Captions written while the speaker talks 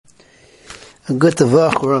Good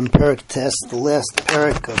Tavach, we're on Perek Test, the last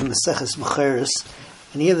Perek of Maseches Becheres,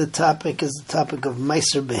 and here the topic is the topic of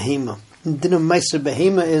Meiser Behema. The din of Meiser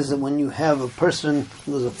Behema is that when you have a person,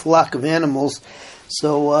 there's a flock of animals,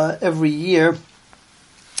 so every year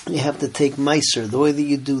you have to take Meiser. The way that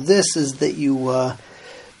you do this is that you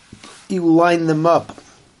line them up,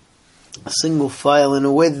 a single file, in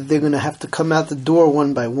a way that they're going to have to come out the door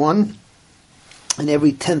one by one, and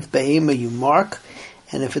every 10th Behema you mark.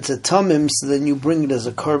 And if it's a tamim, so then you bring it as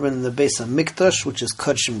a korban in the Beis HaMikdash, which is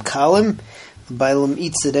Kodshim Kalim. The Bailam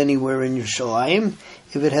eats it anywhere in Yerushalayim.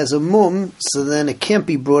 If it has a mum, so then it can't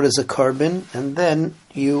be brought as a korban, and then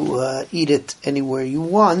you eat it anywhere you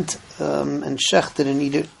want, and shecht it and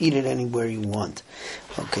eat it anywhere you want.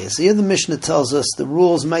 Okay, so here the Mishnah tells us the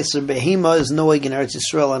rules. Meiser Behema is noeg in Eretz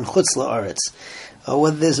Yisrael and Chutz La'aretz.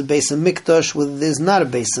 Whether there's a Beis HaMikdash, whether there's not a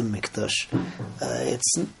Beis HaMikdash.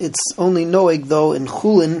 It's only noeg though in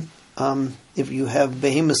Chulin. If you have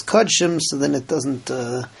Behemoth's Kodshim, so then it doesn't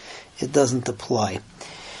apply.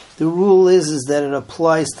 The rule is that it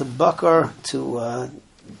applies to bakar, to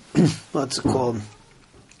what's it called,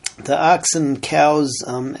 to oxen, cows,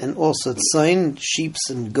 and also tzayin, sheep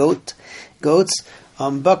and goats.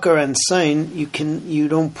 Bakar and tzayin, you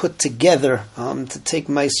don't put together to take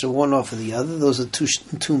meiser one off of the other. Those are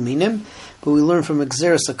two minim. But we learn from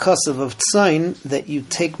Exeris Akasav of tzayin that you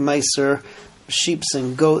take meiser sheep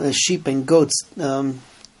and goats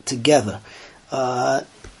together.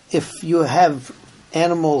 If you have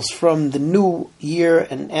animals from the new year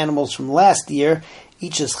and animals from last year,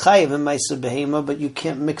 each is chayiv in meiser behema, but you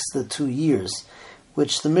can't mix the 2 years.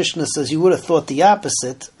 Which the Mishnah says you would have thought the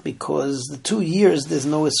opposite, because the 2 years there's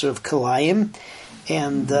no isser of kalayim,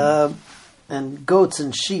 and goats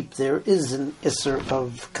and sheep there is an isser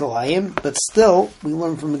of kalayim, but still we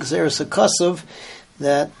learn from Exeris Akasav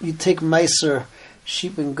that you take meiser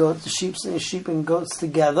sheep and goats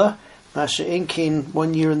together. Masha Inkain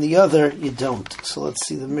 1 year and the other you don't. So let's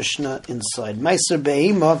see the Mishnah inside. Meiser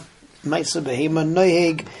behema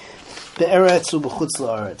noheg. Be'eretz u'b'chutz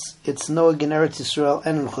la'aretz. It's noeg in Eretz Yisrael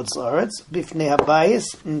and in Chutz la'aretz. B'fnei habayis,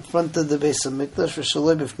 in front of the Beis HaMikdash.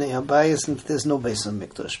 V'shaloi b'fnei habayis, and if there's no Beis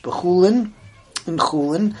HaMikdash. B'chulin, in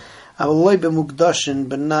Chulin. Avaloi b'mukdashin,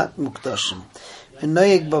 but not mukdashin. And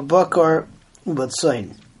noeg b'bakar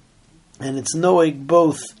u'b'tzayin. And it's noeg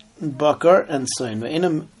both bakar and tzayin.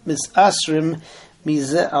 V'inam misasrim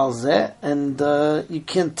mizeh al zeh. And you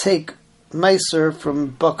can't take meiser from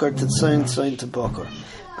bakar to tzayin to bakar.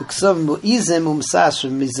 So you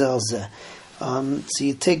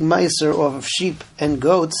take meiser off of sheep and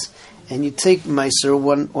goats, and you take meiser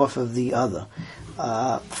one off of the other.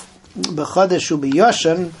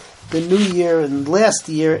 The new year and last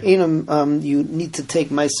year, you need to take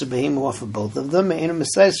meiser behema off of both of them. It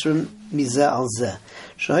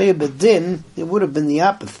would have been the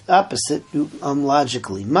opposite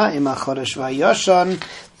logically. The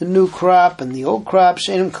new crop and the old crop,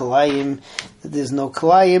 there's no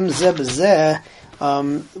kalayim,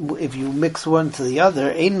 if you mix one to the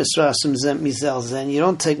other, you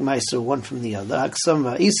don't take meiser one from the other.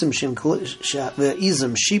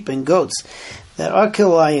 Sheep and goats that are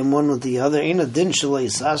kalayim one with the other,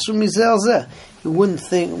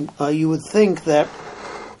 you would think that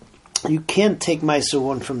you can't take meiser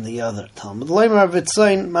one from the other. Talmud Leimar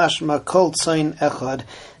v'tzayin mashma kol tzayin echad,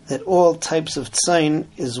 that all types of tzayin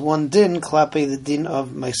is one din, klape the din of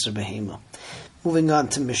meiser behema. Moving on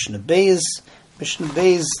to Mishnah Beis. Mishnah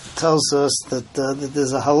Beis tells us that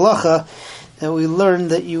there's a halacha that we learn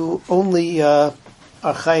that you only are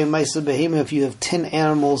chayav meiser behema if you have 10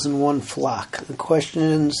 animals in one flock. The question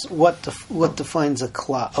is, what defines a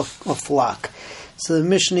flock? So the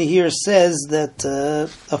Mishnah here says that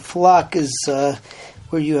a flock is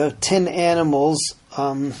where you have 10 animals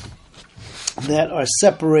that are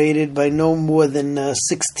separated by no more than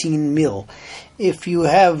 16 mil. If you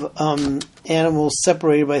have animals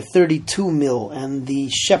separated by 32 mil and the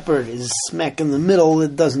shepherd is smack in the middle,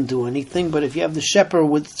 it doesn't do anything. But if you have the shepherd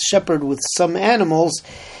with some animals,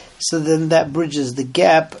 so then that bridges the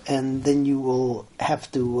gap, and then you will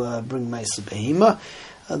have to bring meiser behema.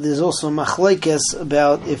 There's also machlekes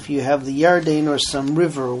about if you have the Yarden or some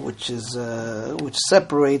river which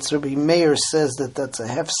separates. Rabbi Meir says that that's a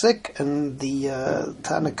hefsek, and the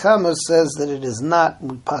Tanakama says that it is not.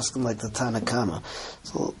 We paskin like the Tanakama.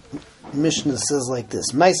 So Mishnah says like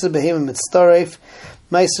this: Meiser behema mitztaref.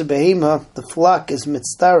 Meiser behema, the flock is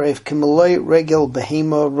mitztaref kimaloi regel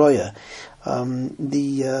behema roya.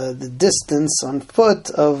 The distance on foot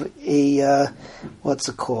of a what's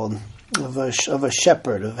it called? Of a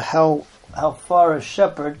shepherd, of how how far a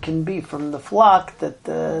shepherd can be from the flock, that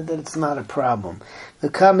it's not a problem. The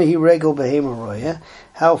kamahi regel behema.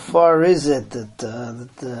 How far is it that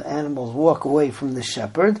the animals walk away from the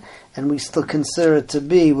shepherd, and we still consider it to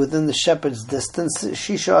be within the shepherd's distance?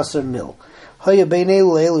 Shisha asar mil. If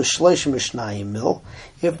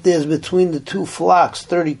there's between the two flocks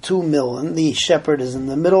 32 mil and the shepherd is in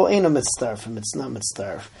the middle, ain't a mitzdarfim, it's not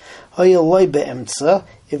mitzdarf.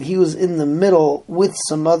 If he was in the middle with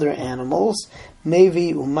some other animals,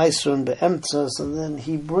 maybe umaisron be'emtza, so then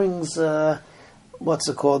he brings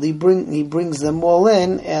He brings them all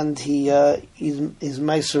in, and he's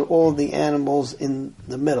meiser all the animals in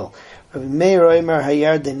the middle. Rabbi Meir Omer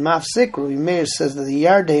Hayarden Mafsik. Rabbi Meir says that the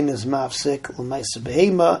Yarden is Mafsik, L'maisa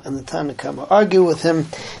Behema, and the Tanakama argue with him.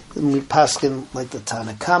 And we paskin like the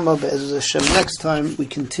Tanakama. But as Hashem, next time we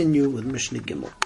continue with Mishnah Gimel.